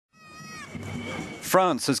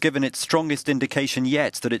France has given its strongest indication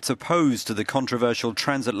yet that it's opposed to the controversial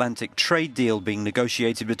transatlantic trade deal being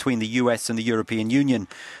negotiated between the US and the European Union.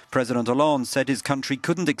 President Hollande said his country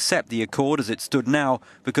couldn't accept the accord as it stood now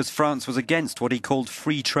because France was against what he called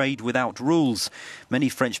free trade without rules. Many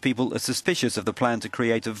French people are suspicious of the plan to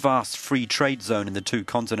create a vast free trade zone in the two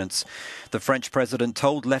continents. The French president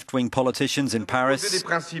told left-wing politicians in Paris,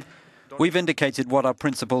 "We've indicated what our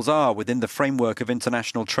principles are within the framework of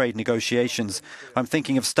international trade negotiations. I'm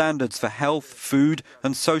thinking of standards for health, food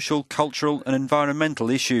and social, cultural and environmental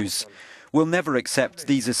issues. We'll never accept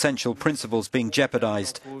these essential principles being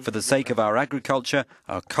jeopardized for the sake of our agriculture,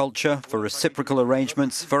 our culture, for reciprocal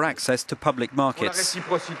arrangements, for access to public markets."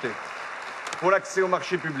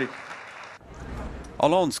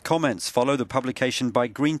 Hollande's comments follow the publication by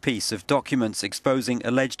Greenpeace of documents exposing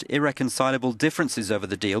alleged irreconcilable differences over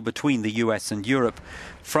the deal between the US and Europe.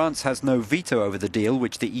 France has no veto over the deal,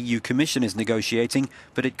 which the EU Commission is negotiating,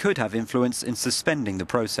 but it could have influence in suspending the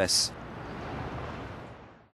process.